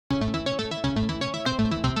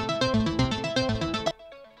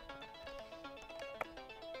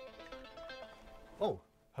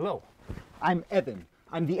Hello, I'm Evan.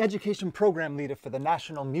 I'm the Education Program Leader for the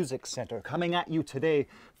National Music Center, coming at you today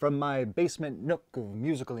from my basement nook of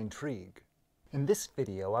musical intrigue. In this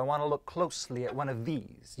video, I want to look closely at one of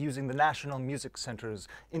these, using the National Music Center's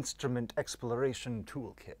Instrument Exploration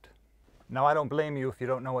Toolkit. Now, I don't blame you if you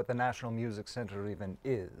don't know what the National Music Center even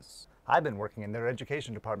is. I've been working in their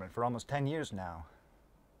education department for almost 10 years now.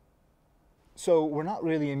 So we're not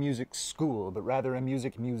really a music school, but rather a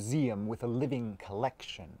music museum with a living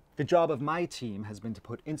collection. The job of my team has been to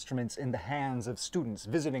put instruments in the hands of students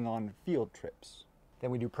visiting on field trips.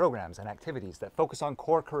 Then we do programs and activities that focus on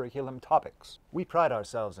core curriculum topics. We pride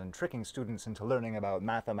ourselves in tricking students into learning about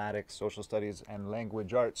mathematics, social studies, and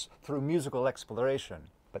language arts through musical exploration.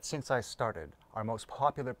 But since I started, our most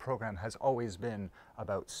popular program has always been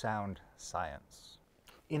about sound science.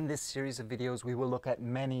 In this series of videos, we will look at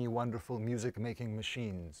many wonderful music-making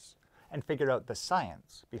machines and figure out the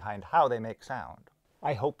science behind how they make sound.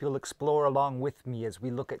 I hope you'll explore along with me as we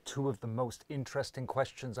look at two of the most interesting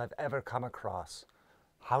questions I've ever come across.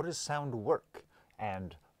 How does sound work?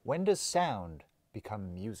 And when does sound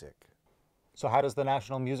become music? So how does the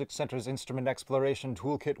National Music Center's Instrument Exploration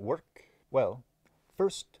Toolkit work? Well,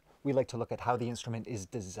 first, we like to look at how the instrument is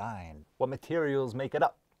designed. What materials make it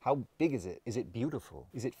up? How big is it? Is it beautiful?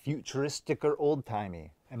 Is it futuristic or old-timey?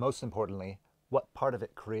 And most importantly, what part of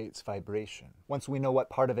it creates vibration? Once we know what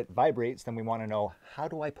part of it vibrates, then we want to know, how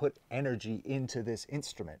do I put energy into this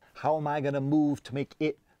instrument? How am I going to move to make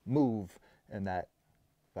it move in that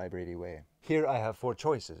vibrating way? Here I have four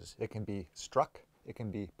choices. It can be struck, it can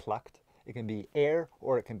be plucked, it can be air,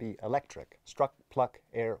 or it can be electric. Struck, pluck,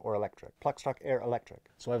 air, or electric. Pluck, struck, air,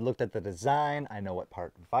 electric. So I've looked at the design, I know what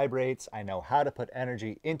part vibrates, I know how to put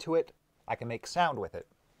energy into it, I can make sound with it.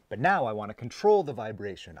 But now I want to control the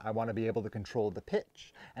vibration. I want to be able to control the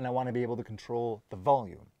pitch, and I want to be able to control the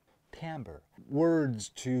volume, timbre, words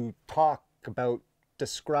to talk about,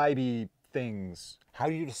 describe-y things. How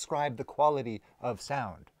do you describe the quality of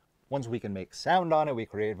sound? Once we can make sound on it, we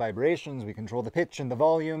create vibrations, we control the pitch and the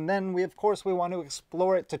volume, then we want to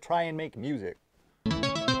explore it to try and make music.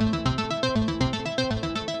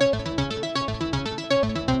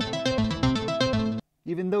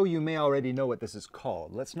 Even though you may already know what this is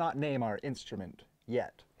called, let's not name our instrument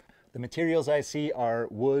yet. The materials I see are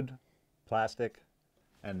wood, plastic,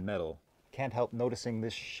 and metal. Can't help noticing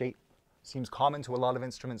this shape. Seems common to a lot of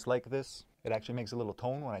instruments like this. It actually makes a little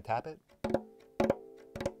tone when I tap it.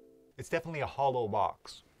 It's definitely a hollow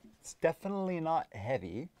box. It's definitely not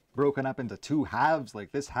heavy. Broken up into two halves,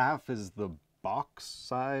 like this half is the box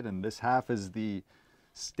side and this half is the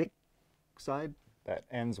stick side. That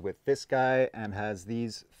ends with this guy and has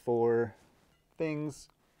these four things.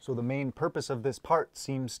 So the main purpose of this part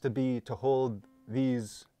seems to be to hold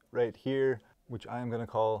these right here, which I'm going to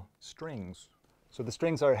call strings. So the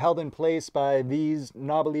strings are held in place by these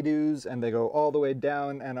knobbly-doos, and they go all the way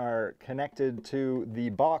down and are connected to the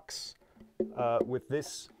box with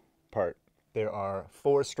this part. There are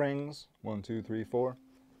 4 strings, 1, 2, 3, 4,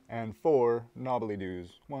 and 4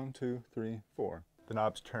 knobbly-doos, 1, 2, 3, 4. The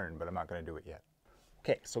knobs turn, but I'm not going to do it yet.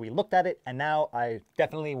 Okay, so we looked at it, and now I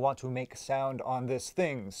definitely want to make sound on this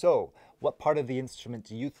thing. So, what part of the instrument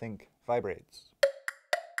do you think vibrates?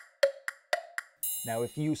 Now,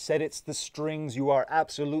 if you said it's the strings, you are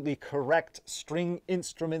absolutely correct. String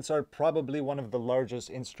instruments are probably one of the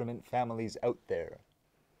largest instrument families out there.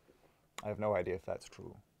 I have no idea if that's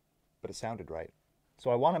true, but it sounded right.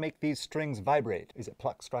 So I want to make these strings vibrate. Is it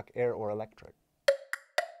pluck, struck, air, or electric?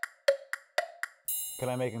 Can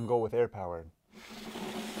I make them go with air powered?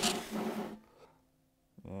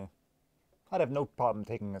 Yeah. I'd have no problem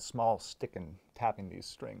taking a small stick and tapping these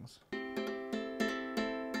strings.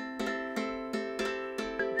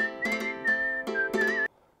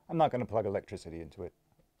 I'm not going to plug electricity into it.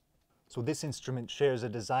 So this instrument shares a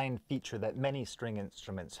design feature that many string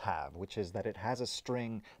instruments have, which is that it has a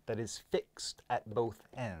string that is fixed at both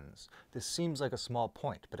ends. This seems like a small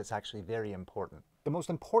point, but it's actually very important. The most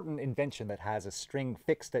important invention that has a string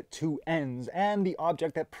fixed at 2 ends, and the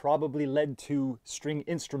object that probably led to string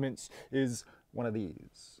instruments, is one of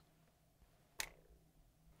these.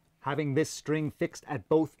 Having this string fixed at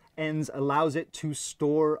both ends allows it to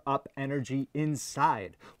store up energy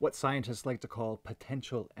inside, what scientists like to call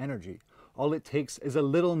potential energy. All it takes is a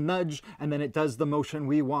little nudge, and then it does the motion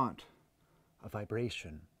we want, a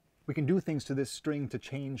vibration. We can do things to this string to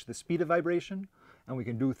change the speed of vibration, and we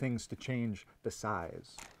can do things to change the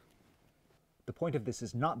size. The point of this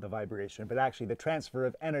is not the vibration, but actually the transfer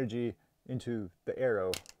of energy into the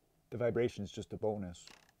arrow. The vibration is just a bonus.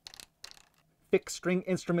 Fixed string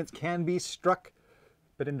instruments can be struck,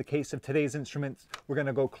 but in the case of today's instruments, we're going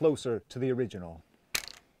to go closer to the original.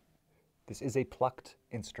 This is a plucked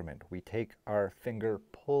instrument. We take our finger,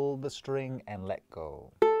 pull the string, and let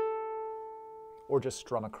go. Or just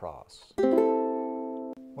strum across.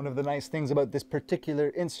 One of the nice things about this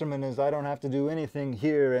particular instrument is I don't have to do anything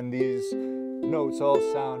here, and these notes all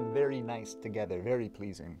sound very nice together, very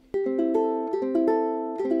pleasing.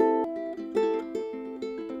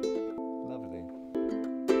 Lovely.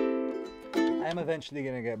 I am eventually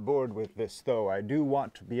going to get bored with this though. I do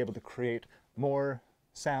want to be able to create more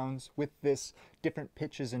sounds with this, different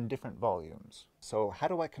pitches and different volumes. So how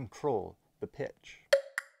do I control the pitch?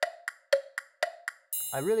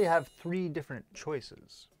 I really have three different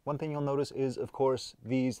choices. One thing you'll notice is, of course,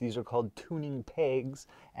 these are called tuning pegs,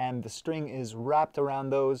 and the string is wrapped around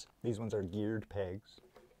those. These ones are geared pegs.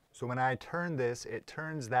 So when I turn this, it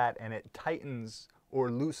turns that and it tightens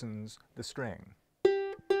or loosens the string.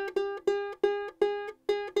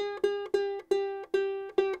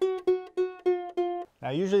 Now,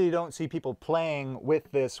 usually you don't see people playing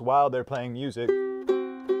with this while they're playing music.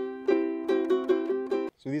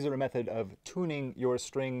 So these are a method of tuning your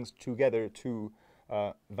strings together to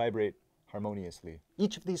vibrate harmoniously.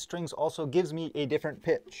 Each of these strings also gives me a different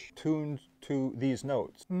pitch tuned to these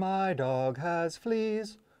notes. My dog has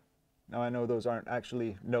fleas. Now I know those aren't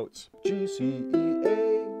actually notes. G, C, E,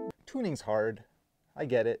 A. Tuning's hard. I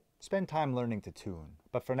get it. Spend time learning to tune.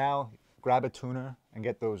 But for now, grab a tuner and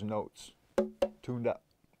get those notes tuned up.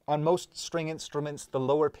 On most string instruments, the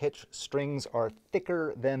lower pitch strings are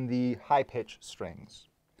thicker than the high pitch strings.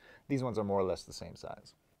 These ones are more or less the same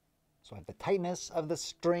size. So I have the tightness of the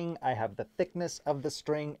string, I have the thickness of the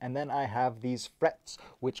string, and then I have these frets,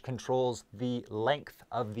 which controls the length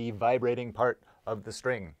of the vibrating part of the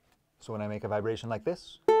string. So when I make a vibration like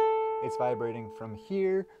this, it's vibrating from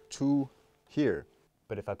here to here.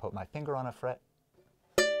 But if I put my finger on a fret,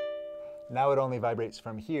 now it only vibrates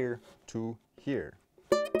from here to here.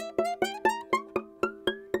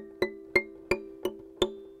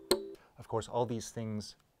 Of course, all these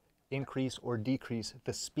things increase or decrease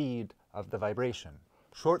the speed of the vibration.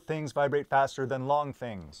 Short things vibrate faster than long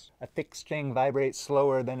things. A thick string vibrates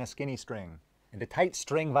slower than a skinny string. And a tight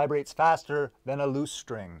string vibrates faster than a loose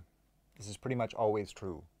string. This is pretty much always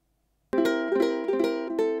true.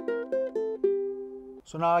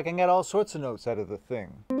 So now I can get all sorts of notes out of the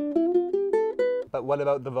thing. But what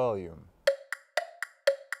about the volume?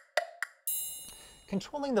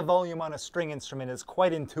 Controlling the volume on a string instrument is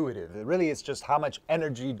quite intuitive. It really is just how much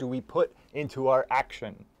energy do we put into our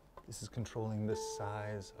action. This is controlling the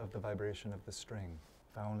size of the vibration of the string.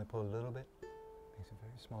 If I only pull a little bit, it makes a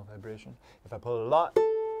very small vibration. If I pull a lot,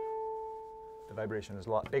 the vibration is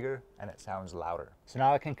a lot bigger and it sounds louder. So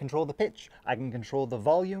now I can control the pitch. I can control the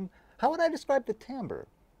volume. How would I describe the timbre?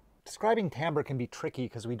 Describing timbre can be tricky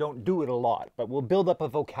because we don't do it a lot, but we'll build up a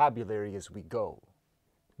vocabulary as we go.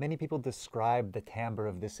 Many people describe the timbre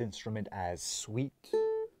of this instrument as sweet,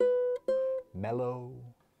 mellow,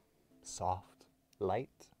 soft,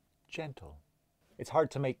 light, gentle. It's hard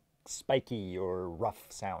to make spiky or rough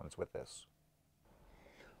sounds with this.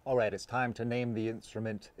 All right, it's time to name the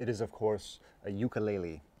instrument. It is, of course, a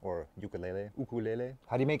ukulele, or ukulele.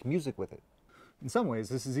 How do you make music with it? In some ways,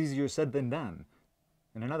 this is easier said than done.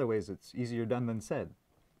 And in other ways, it's easier done than said.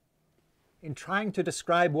 In trying to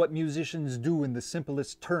describe what musicians do in the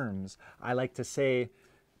simplest terms, I like to say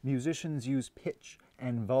musicians use pitch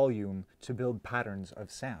and volume to build patterns of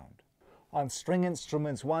sound. On string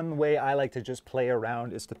instruments, one way I like to just play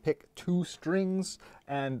around is to pick two strings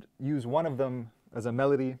and use one of them as a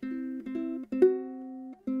melody.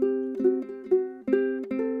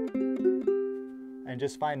 And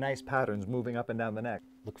just find nice patterns moving up and down the neck.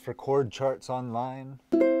 Look for chord charts online.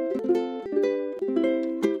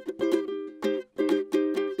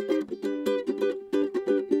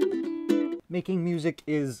 Making music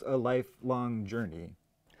is a lifelong journey.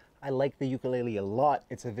 I like the ukulele a lot.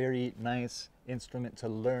 It's a very nice instrument to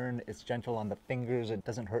learn. It's gentle on the fingers. It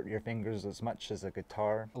doesn't hurt your fingers as much as a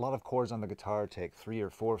guitar. A lot of chords on the guitar take 3 or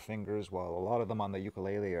 4 fingers, while a lot of them on the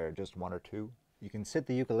ukulele are just 1 or 2. You can sit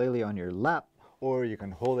the ukulele on your lap, or you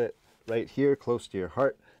can hold it right here close to your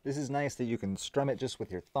heart. This is nice that you can strum it just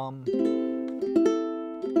with your thumb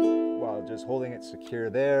while just holding it secure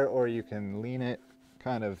there, or you can lean it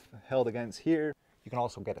kind of held against here. You can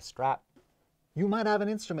also get a strap. You might have an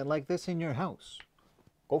instrument like this in your house.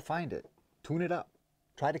 Go find it, tune it up,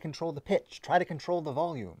 try to control the pitch, try to control the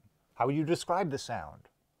volume. How would you describe the sound?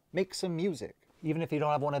 Make some music. Even if you don't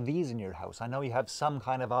have one of these in your house, I know you have some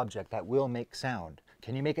kind of object that will make sound.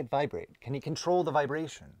 Can you make it vibrate? Can you control the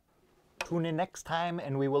vibration? Tune in next time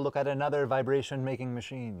and we will look at another vibration making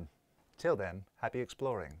machine. Till then, happy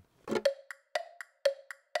exploring.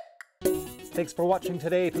 Thanks for watching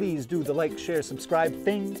today. Please do the like, share, subscribe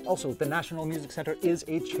thing. Also, the National Music Center is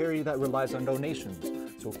a charity that relies on donations.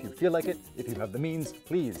 So if you feel like it, if you have the means,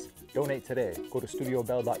 please donate today. Go to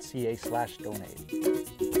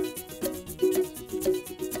studiobell.ca/donate.